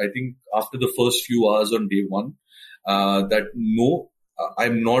I think after the first few hours on day one, that no,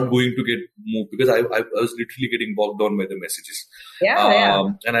 I'm not going to get moved because I was literally getting bogged down by the messages.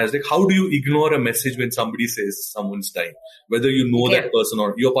 And I was like, how do you ignore a message when somebody says someone's dying? Whether you know that person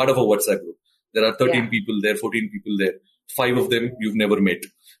or you're part of a WhatsApp group. There are 13 people there, 14 people there. 5 of them you've never met,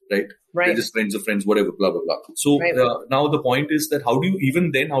 right? They're just friends of friends, whatever, blah, blah, blah. So now the point is that how do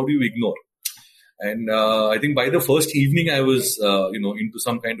you ignore? And I think by the first evening, I was, into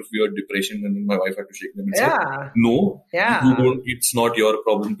some kind of weird depression, and my wife had to shake me and say, "No, you don't. It's not your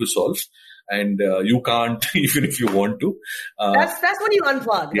problem to solve, and you can't even if you want to." That's when you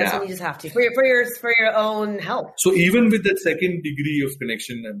unplug. That's when you just have to for your own health. So even with that second degree of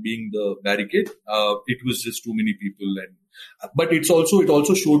connection and being the barricade, it was just too many people, but it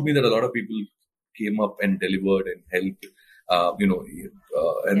also showed me that a lot of people came up and delivered and helped.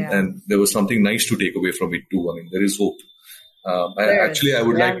 And there was something nice to take away from it too. I mean, there is hope. I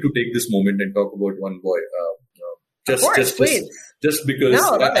would like to take this moment and talk about one boy. Just because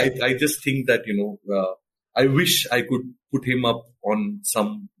I just think that, I wish I could put him up on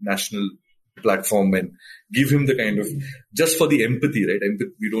some national platform and give him the kind of, just for the empathy, right?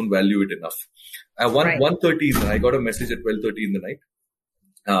 Empathy, we don't value it enough. At 1:30, I got a message at 12:30 in the night.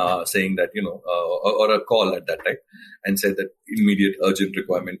 Saying that, or a call at that time, and said that immediate urgent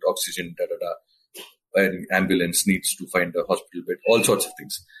requirement, oxygen, and ambulance needs to find a hospital bed, all sorts of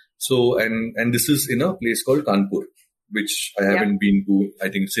things. So, and this is in a place called Kanpur, which I haven't been to, I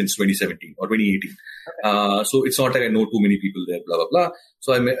think, since 2017 or 2018. Okay. So it's not like I know too many people there, blah, blah, blah.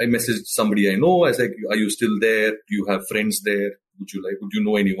 So I messaged somebody I know. I was like, are you still there? Do you have friends there? Would you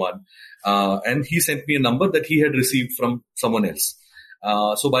know anyone? And he sent me a number that he had received from someone else.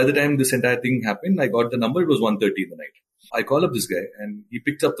 So by the time this entire thing happened, I got the number. It was 1:30 in the night. I call up this guy and he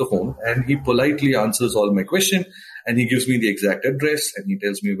picked up the phone and he politely answers all my question and he gives me the exact address and he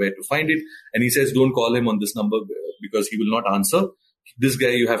tells me where to find it. And he says, don't call him on this number because he will not answer. This guy,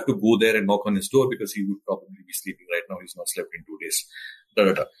 you have to go there and knock on his door because he would probably be sleeping right now. He's not slept in 2 days.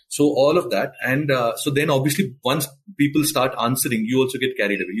 So all of that. And so then obviously once people start answering, you also get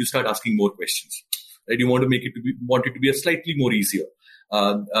carried away. You start asking more questions. Right? You want it to be a slightly more easier.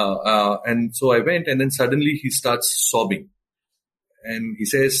 And so I went and then suddenly he starts sobbing and he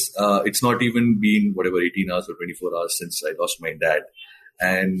says, it's not even been 18 hours or 24 hours since I lost my dad.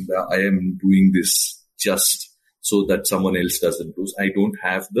 And I am doing this just so that someone else doesn't lose. I don't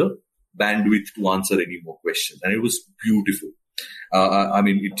have the bandwidth to answer any more questions. And it was beautiful.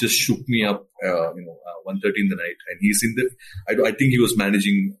 It just shook me up, 1:30 in the night and he's I think he was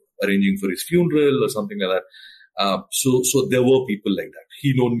arranging for his funeral or something like that. So there were people like that.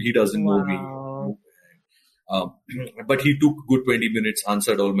 He doesn't know me. But he took good 20 minutes,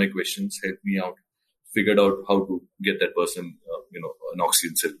 answered all my questions, helped me out, figured out how to get that person, an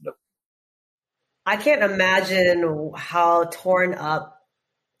oxygen cylinder. I can't imagine how torn up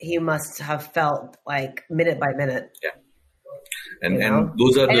he must have felt, like minute by minute. Yeah. And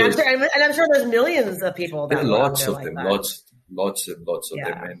those are I'm sure there's millions of people. There are lots of them, lots and lots of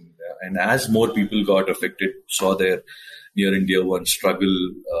them. And as more people got affected, saw their near and dear ones struggle,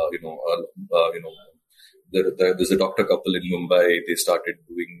 there's a doctor couple in Mumbai. They started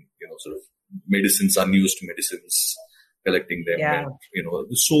doing, sort of medicines, unused medicines, collecting them. Yeah.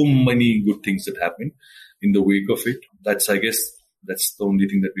 And, so many good things that happen in the wake of it. I guess that's the only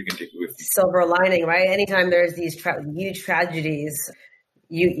thing that we can take away from it. Silver lining, right? Anytime there's these huge tragedies,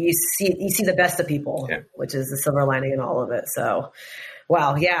 you see the best of people, which is the silver lining in all of it. So,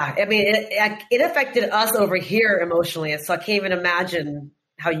 wow, yeah. I mean, it affected us over here emotionally, so I can't even imagine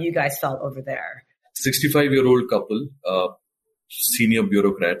how you guys felt over there. 65-year-old couple, senior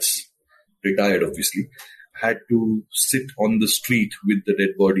bureaucrats, retired obviously, had to sit on the street with the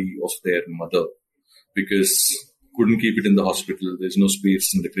dead body of their mother because couldn't keep it in the hospital. There's no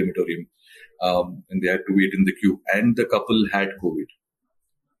space in the crematorium, and they had to wait in the queue. And the couple had COVID.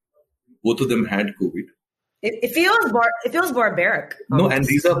 Both of them had COVID. It feels barbaric. No, and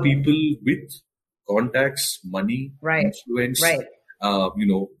these are people with contacts, money, influence,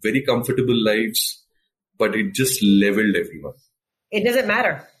 very comfortable lives, but it just leveled everyone. It doesn't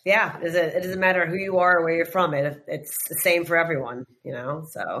matter. Yeah, it doesn't matter who you are or where you're from. It's the same for everyone,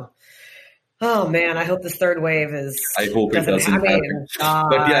 so... Oh man, I hope this third wave is. I hope it doesn't happen.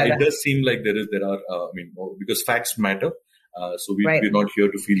 But yeah, it does seem like there are. Because facts matter. So we're not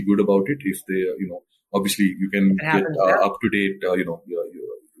here to feel good about it. If they, obviously you can get up to date.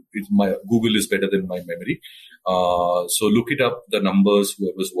 My Google is better than my memory. So look it up, the numbers,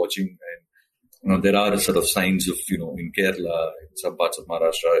 whoever's watching, and There are sort of signs of, in Kerala, in some parts of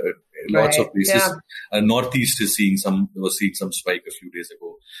Maharashtra, lots Right. of places. Yeah. Northeast was seeing some spike a few days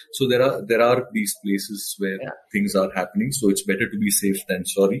ago. So there are these places where things are happening. So it's better to be safe than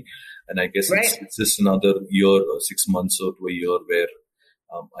sorry. And I guess it's just another year or 6 months or to a year where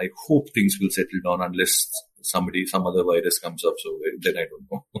I hope things will settle down unless some other virus comes up. So then I don't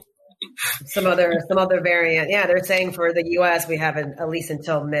know. Some other variant. Yeah, they're saying for the US we have at least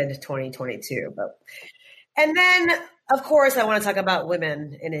until mid 2022. And then, of course, I want to talk about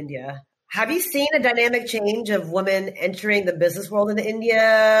women in India. Have you seen a dynamic change of women entering the business world in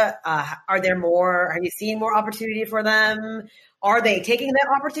India? Have you seen more opportunity for them? Are they taking that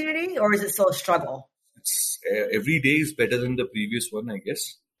opportunity, or is it still a struggle? Every day is better than the previous one, I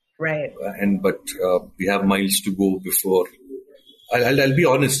guess. Right. But we have miles to go before. I'll be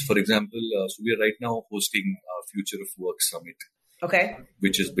honest. For example, so we are right now hosting Future of Work Summit. Okay.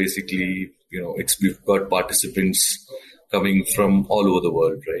 Which is basically, we've got participants coming from all over the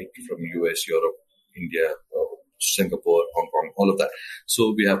world, right? From US, Europe, India, Singapore, Hong Kong, all of that.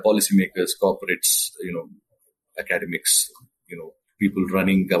 So we have policymakers, corporates, academics, people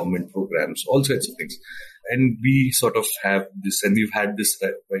running government programs, all sorts of things. And we sort of have this, and we've had this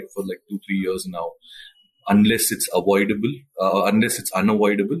right for like 2-3 years now. Unless it's unavoidable,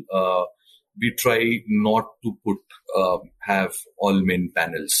 we try not to have all men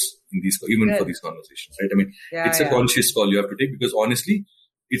panels in these, even for these conversations, right? I mean, it's a conscious call you have to take, because honestly,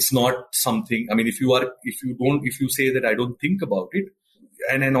 it's not something. I mean, if you say that I don't think about it,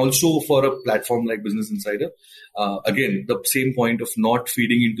 and also for a platform like Business Insider, again, the same point of not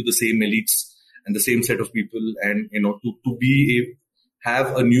feeding into the same elites and the same set of people, and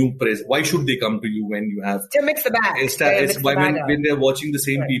have a new presence. Why should they come to you when you have to mix the bag? When they're watching the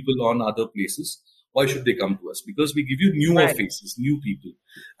same people on other places, why should they come to us? Because we give you newer faces, new people,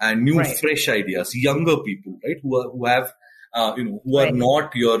 and new fresh ideas, younger people, right? Who are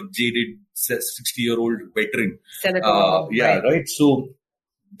not your jaded 60-year-old veteran. Cynical, right. So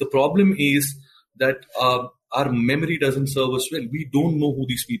the problem is that our memory doesn't serve us well. We don't know who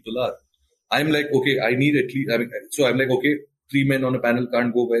these people are. I'm like, okay, I need at least. So I'm like, okay, 3 men on a panel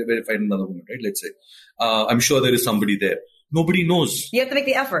can't go where find another woman, right? Let's say. I'm sure there is somebody there. Nobody knows. You have to make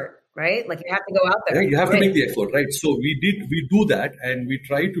the effort, right? Like you have to go out there. Right? You have to make the effort, right? So we do that, and we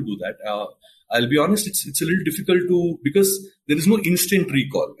try to do that. I'll be honest, it's a little difficult because there is no instant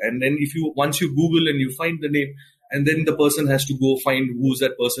recall. And then once you Google and you find the name, and then the person has to go find who's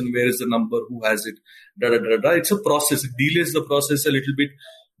that person, where is the number, who has it, It's a process. It delays the process a little bit.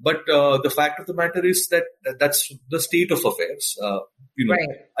 But the fact of the matter is that's the state of affairs.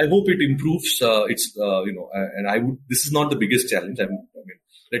 I hope it improves. This is not the biggest challenge.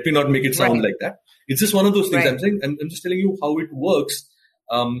 Let me not make it sound like that. It's just one of those things. I'm saying, I'm just telling you how it works.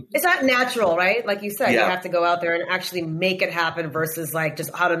 It's not natural, right? Like you said, you have to go out there and actually make it happen versus like just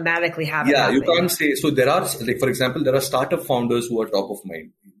automatically have it happen. You can't say. So there are, like, for example, there are startup founders who are top of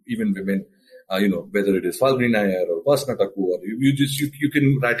mind, even women. Whether it is Falguni Nayar or Vasna Thakur, you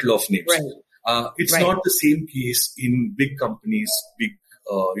can rattle off names. Right. It's not the same case in big companies, big,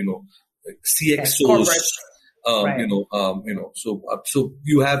 CXOs. So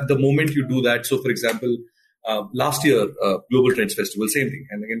you have the moment you do that. So for example, last year, Global Trends Festival, same thing.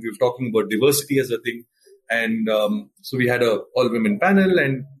 And again, we were talking about diversity as a thing. And so we had a all-women panel,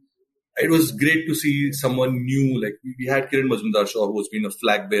 and it was great to see someone new. Like we had Kiran Majumdar-Shaw, who has been a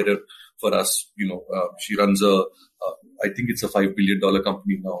flag bearer for us. She runs I think it's a $5 billion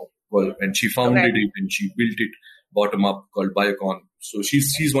company now. Well, and she founded it and she built it bottom up, called Biocon. So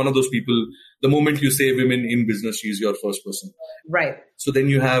she's one of those people. The moment you say women in business, she's your first person. Right. So then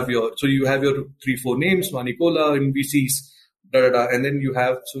you have your 3-4 names, Manikola in VCs, and then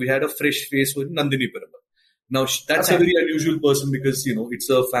we had a fresh face with Nandini Perumal. Now that's a very unusual person because, it's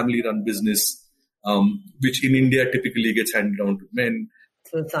a family run business, which in India typically gets handed down to men.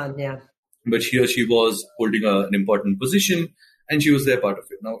 To the son, yeah. But here she was holding an important position, and she was there part of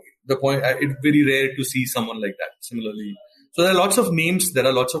it. Now the point, it's very rare to see someone like that. Similarly, so there are lots of names. There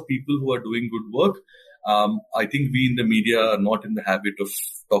are lots of people who are doing good work. I think we in the media are not in the habit of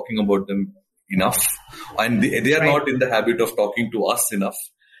talking about them enough, and they are not in the habit of talking to us enough.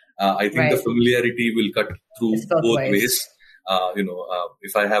 I think the familiarity will cut through both ways.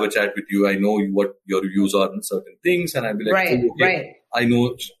 If I have a chat with you, I know what your views are on certain things, and I'll be like, I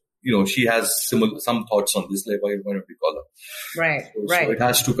know, she has some thoughts on this. Like, why don't we call her? So it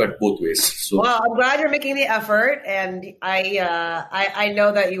has to cut both ways. So, well, I'm glad you're making the effort, and I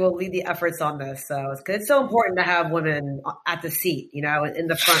know that you will lead the efforts on this. So it's so important to have women at the seat, in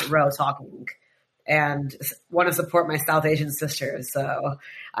the front row talking. and want to support my South Asian sisters. So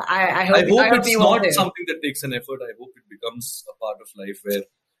I I hope hope it's you will not too. something that takes an effort. I hope it becomes a part of life where,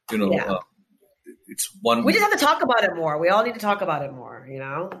 you know, Yeah. it's one We just have to talk about it more. We all need to talk about it more, you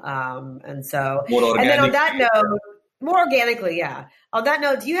know? And so, more and then on that organic. note, more organically, yeah. On that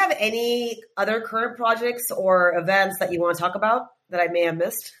note, do you have any other current projects or events that you want to talk about that I may have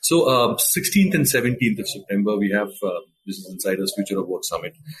missed? So 16th and 17th of September, we have Business Insider's Future of Work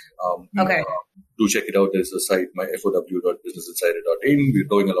Summit. Okay. Do check it out. There's a site, my fow.businessinsider.in. We're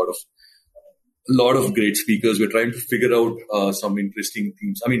doing a lot of great speakers. We're trying to figure out some interesting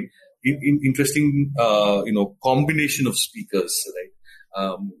themes. I mean, interesting, combination of speakers,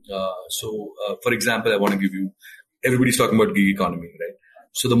 right? So, for example, I want to give you, everybody's talking about gig economy, right?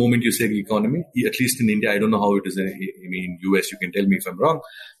 So the moment you say gig economy, at least in India, I don't know how it is in US, you can tell me if I'm wrong,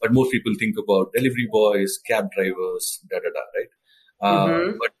 but most people think about delivery boys, cab drivers, right?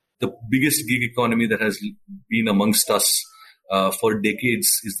 But the biggest gig economy that has been amongst us for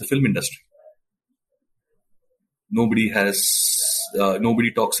decades is the film industry. Nobody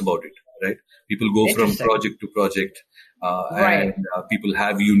talks about it, right? People go from project to project, Right. and people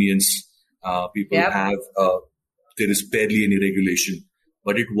have unions. People Yep. have, there is barely any regulation,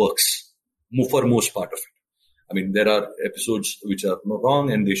 but it works for most part of it. I mean, there are episodes which are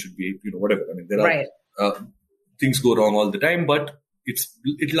wrong and they should be, whatever. I mean, there are things go wrong all the time, but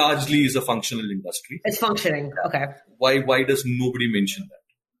it largely is a functional industry. It's functioning. Okay. Why does nobody mention that?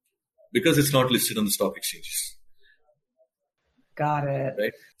 Because it's not listed on the stock exchanges. Got it.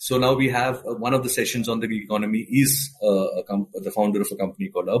 Right. So now we have one of the sessions on the gig economy is the founder of a company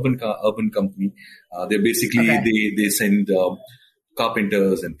called Urban Company. They basically they send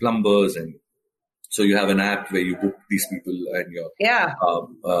carpenters and plumbers, and so you have an app where you book these people and your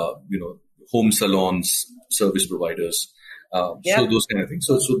home salons, service providers, so those kind of things.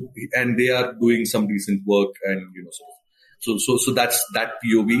 So and they are doing some decent work, and so that's that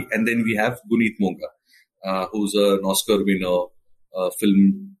POV. And then we have Guneet Monga, who's an Oscar winner.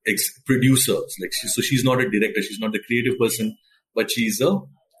 Film producer. So she's not a director, she's not the creative person, but she's a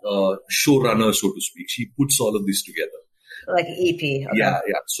showrunner, so to speak. She puts all of this together. Like EP. Okay. Yeah.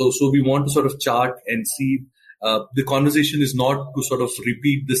 So we want to sort of chart and see. The conversation is not to sort of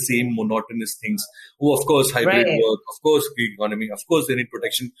repeat the same monotonous things. Oh, of course, hybrid work. Of course, gig economy. Of course, they need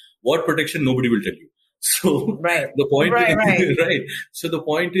protection. What protection? Nobody will tell you. So the point is, right. So the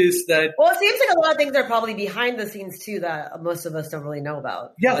point is that, well, it seems like a lot of things are probably behind the scenes too that most of us don't really know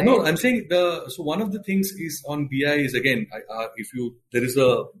about. Yeah, right? No, I'm saying so one of the things is on BI is, again,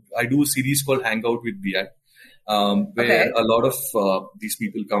 I do a series called Hangout with BI, where a lot of these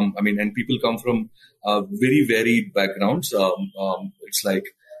people come. I mean, and people come from very varied backgrounds. It's like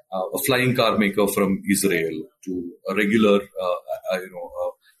a flying car maker from Israel to a regular,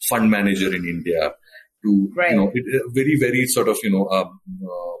 fund manager in India. To very, very sort of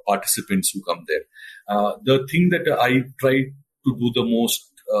participants who come there. The thing that I try to do the most,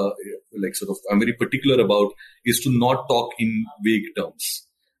 I'm very particular about, is to not talk in vague terms.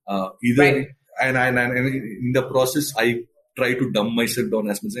 And in the process, I try to dumb myself down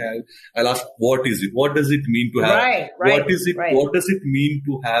as much. I'll ask, what is it? What does it mean to have? What is it? Right. What does it mean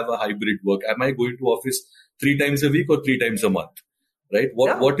to have a hybrid work? Am I going to office 3 times a week or 3 times a month? Right?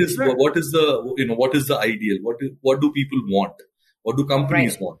 What is the ideal? What do people want? What do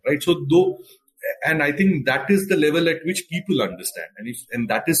companies want? Right? So and I think that is the level at which people understand, and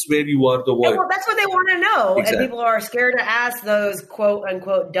that is where you are the voice. Well, that's what they want to know, and people are scared to ask those quote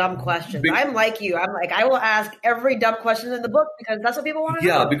unquote dumb questions. I'm like you. I'm like, I will ask every dumb question in the book because that's what people want to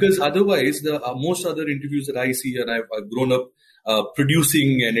know. Yeah, because otherwise, most other interviews that I see, and I've grown up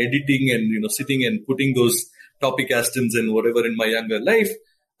producing and editing and sitting and putting those topic castings and whatever in my younger life,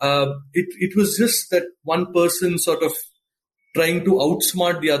 it was just that one person sort of trying to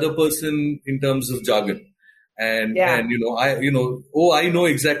outsmart the other person in terms of jargon. And I know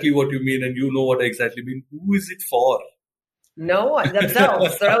exactly what you mean, and you know what I exactly mean. Who is it for? No one,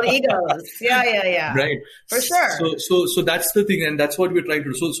 themselves, their own egos. Yeah. Right. For sure. So that's the thing, and that's what we're trying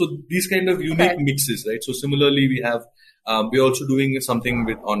to do. So these kind of unique mixes, right? So similarly, we have, we're also doing something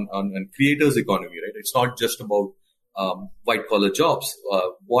on creators economy, right? It's not just about white collar jobs.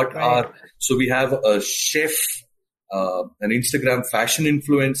 So we have a chef, an Instagram fashion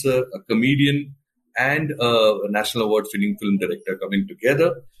influencer, a comedian, and a national award winning film director coming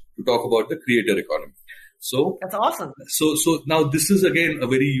together to talk about the creator economy. So that's awesome. So now this is again a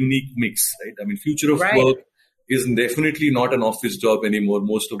very unique mix, right? I mean, future of work is definitely not an office job anymore.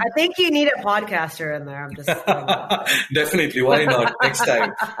 Most of I think you need a podcaster in there. I'm just definitely. Why not? Next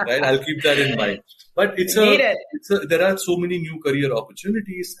time, right? I'll keep that in mind. But there are so many new career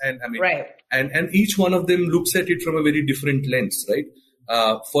opportunities, and I mean, right. and each one of them looks at it from a very different lens, right?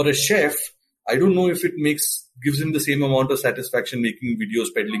 For a chef, I don't know if it gives him the same amount of satisfaction making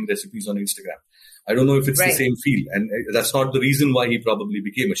videos, peddling recipes on Instagram. I don't know if it's the same feel, and that's not the reason why he probably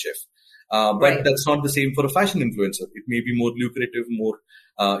became a chef. But that's not the same for a fashion influencer. It may be more lucrative, more,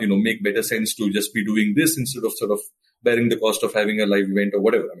 make better sense to just be doing this instead of sort of bearing the cost of having a live event or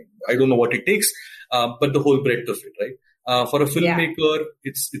whatever. I mean, I don't know what it takes, but the whole breadth of it, right? For a filmmaker,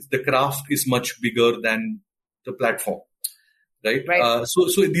 it's the craft is much bigger than the platform, right? So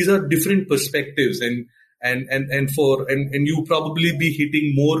these are different perspectives, and you probably be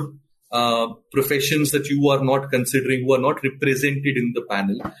hitting more professions that you are not considering, who are not represented in the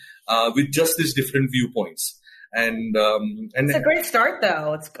panel, with just these different viewpoints. And it's a great start,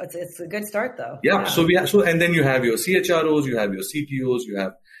 though. It's a good start, though. Yeah. So and then you have your CHROs, you have your CTOs, you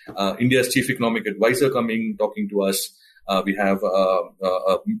have India's chief economic advisor coming talking to us. We have a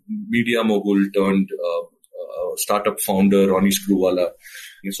media mogul turned startup founder, Ronnie Screwvala.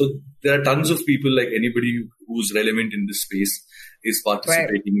 So there are tons of people, like anybody who's relevant in this space is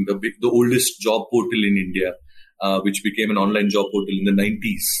participating. The oldest job portal in India, which became an online job portal in the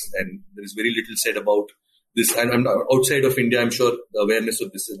 90s. And there is very little said about this. And outside of India, I'm sure the awareness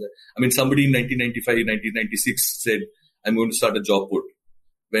of this is there. I mean, somebody in 1995, 1996 said, I'm going to start a job portal.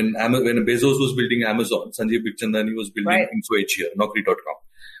 When Bezos was building Amazon, Sanjay Bikhchandani was building InfoEdge here, Naukri.com.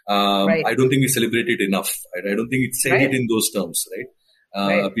 I don't think we celebrate it enough. I don't think it's said it in those terms, right?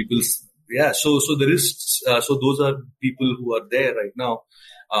 So there is, so those are people who are there right now,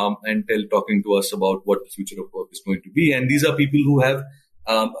 and talking to us about what the future of work is going to be. And these are people who have,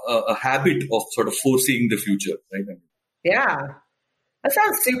 a habit of sort of foreseeing the future, right? Yeah. That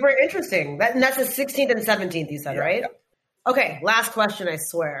sounds super interesting. That's the 16th and 17th, you said, right? Yeah. Okay. Last question, I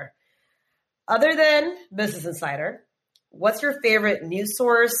swear. Other than Business Insider, what's your favorite news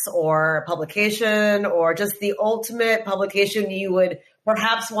source or publication, or just the ultimate publication you would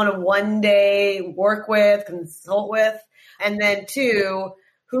perhaps want to one day work with, consult with? And then 2,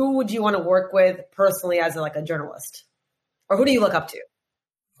 who would you want to work with personally as a journalist? Or who do you look up to?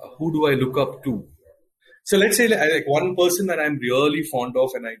 Who do I look up to? So let's say like one person that I'm really fond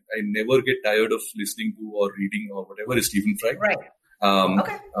of and I never get tired of listening to or reading or whatever is Stephen Fry. Right.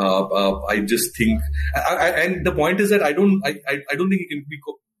 Okay. I just think, and the point is that I don't think he can be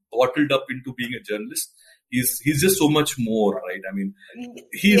bottled up into being a journalist. He's just so much more, right? I mean,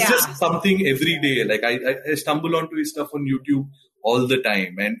 he's just something every day. Like I stumble onto his stuff on YouTube all the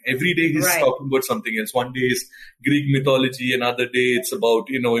time, and every day he's talking about something else. One day is Greek mythology, another day it's about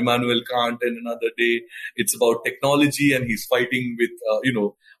Immanuel Kant, and another day it's about technology, and he's fighting with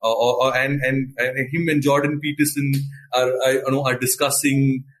and him and Jordan Peterson are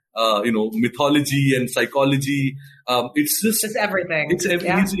discussing mythology and psychology. It's just everything. It's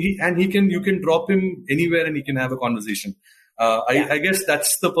everything. You can drop him anywhere and he can have a conversation. I guess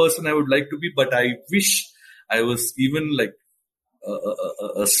that's the person I would like to be, but I wish I was even like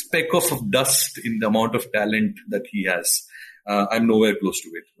a speck of dust in the amount of talent that he has. I'm nowhere close to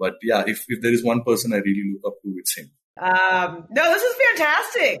it. But yeah, if there is one person I really look up to, it's him. No, this is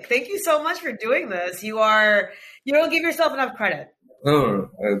fantastic. Thank you so much for doing this. You don't give yourself enough credit. No,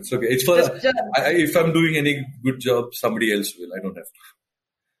 it's okay. It's for if I'm doing any good job, somebody else will. I don't have to.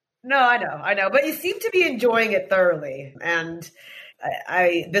 No, I know. But you seem to be enjoying it thoroughly. And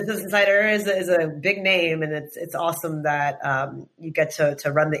Business Insider is a big name, and it's awesome that you get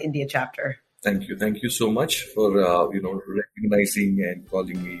to run the India chapter. Thank you so much for recognizing and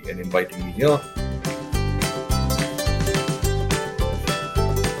calling me and inviting me here.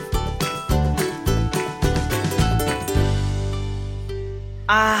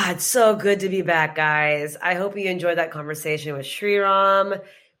 It's so good to be back, guys. I hope you enjoyed that conversation with Sriram.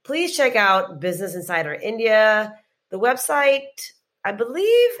 Please check out Business Insider India. The website, I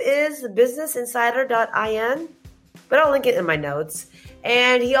believe, is businessinsider.in, but I'll link it in my notes.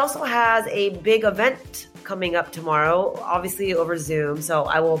 And he also has a big event coming up tomorrow, obviously over Zoom, so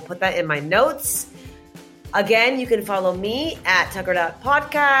I will put that in my notes. Again, you can follow me at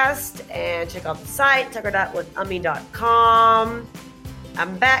tucker.podcast and check out the site, tucker.withami.com.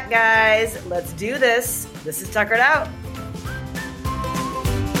 I'm back, guys. Let's do this. This is Tuckered Out.